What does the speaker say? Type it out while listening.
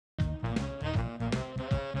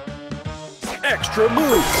Extra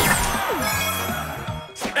move!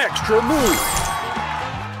 Extra move!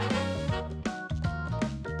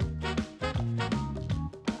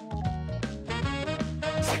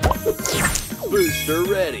 Booster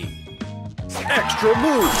ready! Extra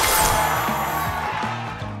move!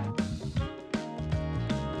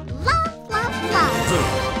 Love, love, love.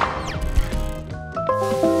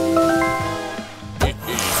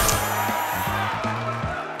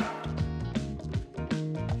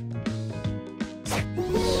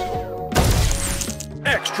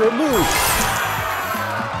 Extra move!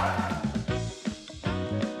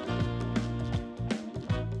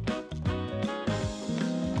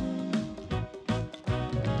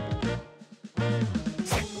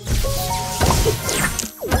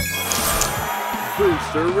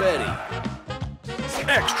 Booster ready!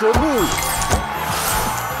 Extra move!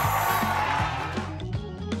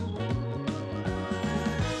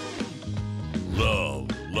 Love,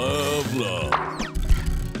 love, love.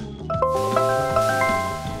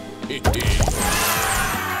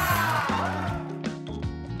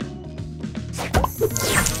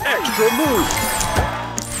 Extra move!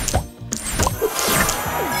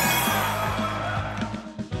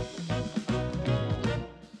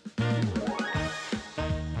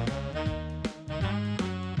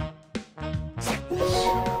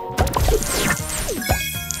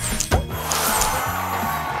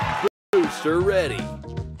 Booster ready!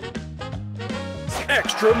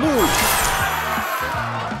 Extra move!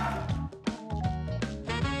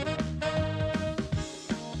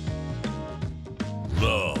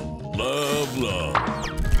 Love, love, love.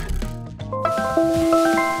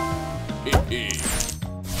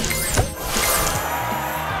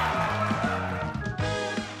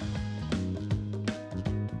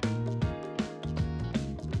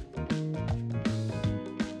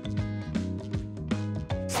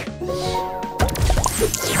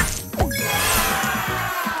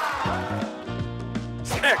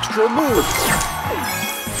 Extra move!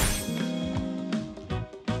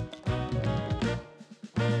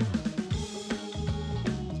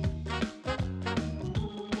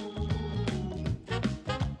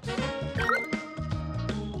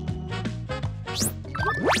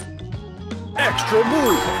 Extra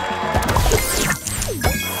move!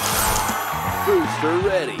 Booster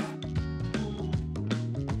ready!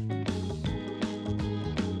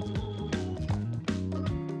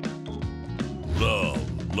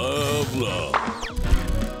 Love, love, love.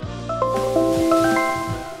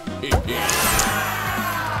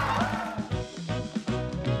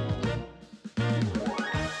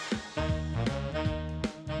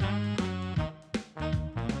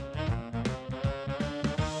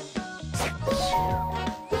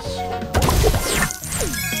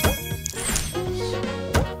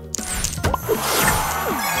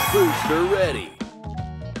 Booster ready!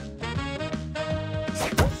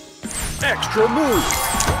 Extra move!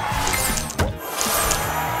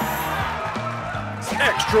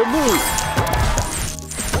 Extra move!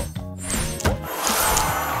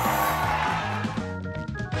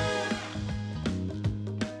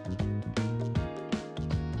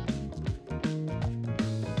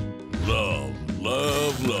 Love,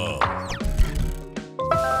 love, love.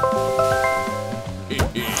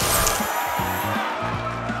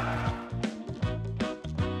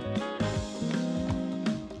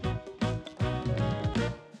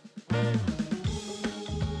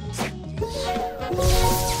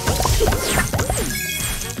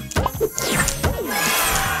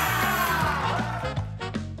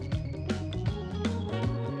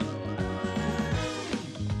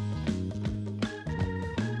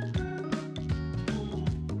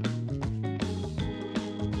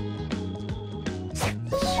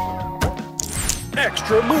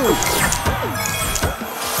 Extra move!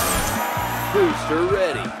 Booster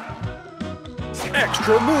ready!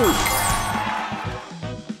 Extra move!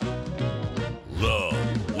 Love,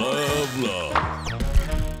 love, love.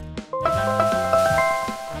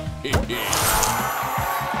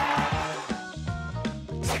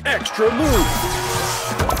 Extra move!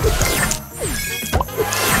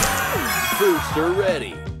 Booster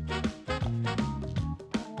ready!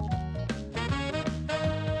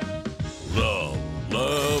 Love,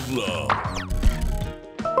 love, love.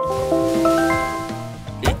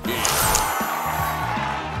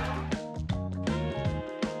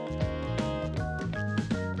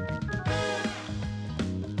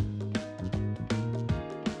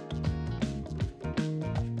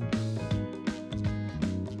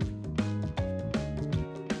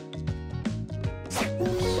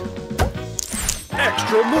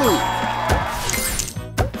 Extra move!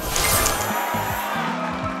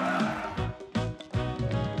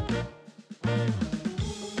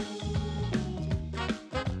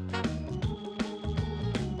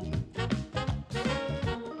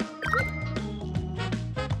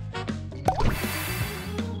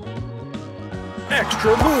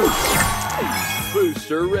 Extra move.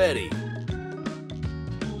 Booster ready.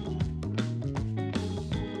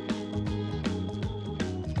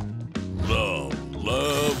 Love,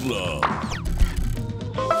 love, love.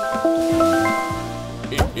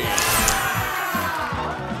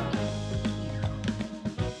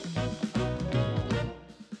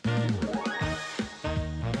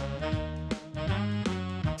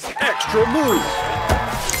 Extra move.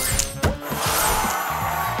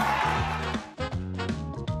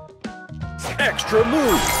 Extra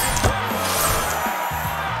move.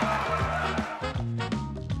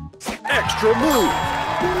 Extra move.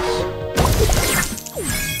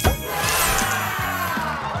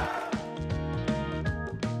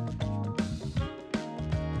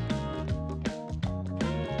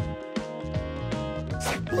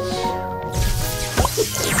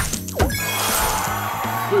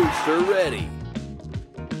 Booster ready.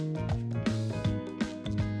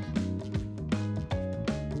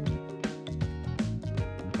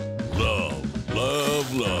 Love,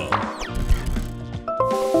 love, love.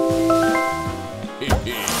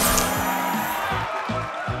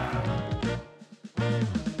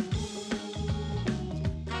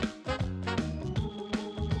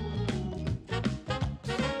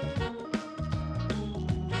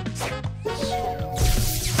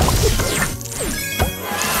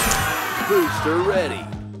 Booster ready.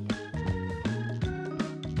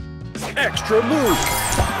 Extra move.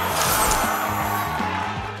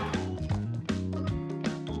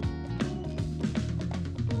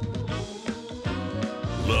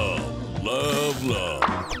 Love, love, love.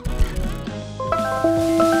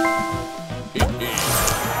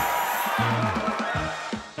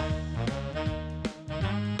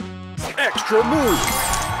 Extra move.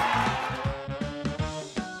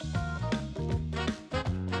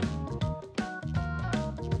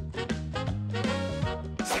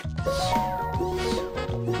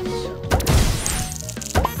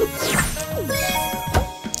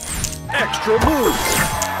 Extra move.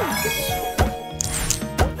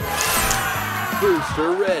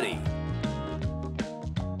 Booster ready.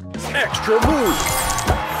 Extra move.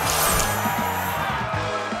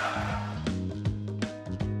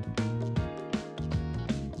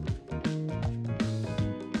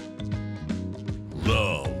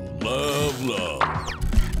 Love, love, love.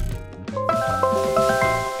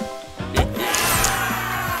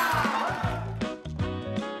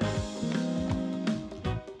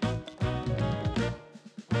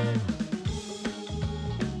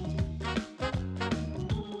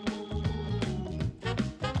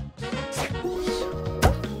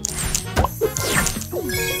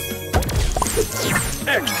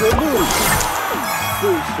 Extra move.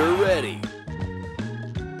 Booster ready.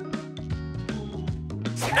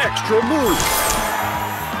 Extra move.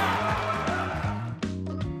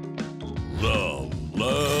 Love,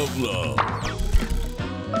 love, love.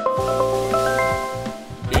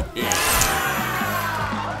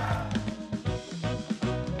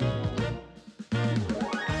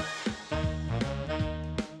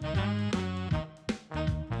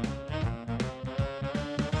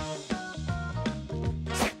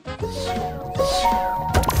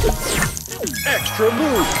 Extra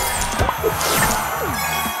move.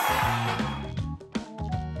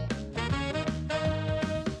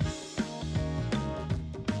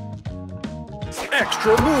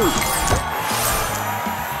 Extra move.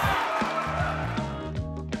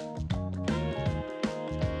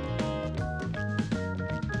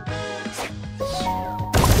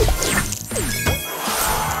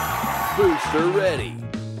 Booster ready.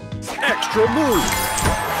 Extra move.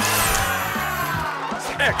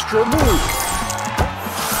 Extra move.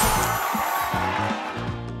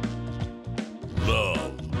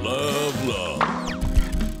 Love, love, love.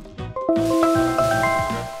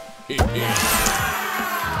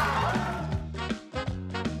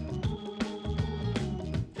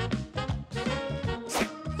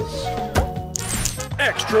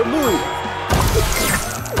 Extra move.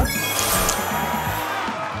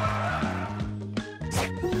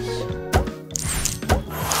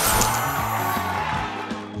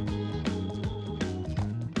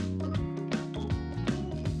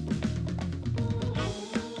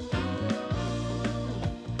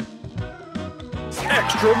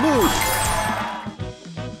 Extra move.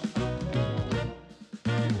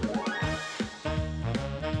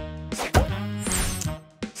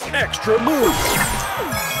 Extra move.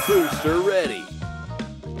 Booster ready.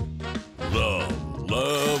 Love,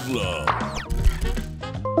 love, love.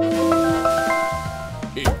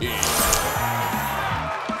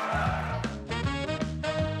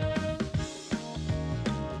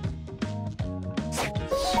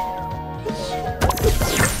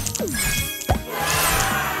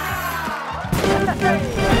 Flop,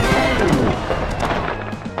 flop.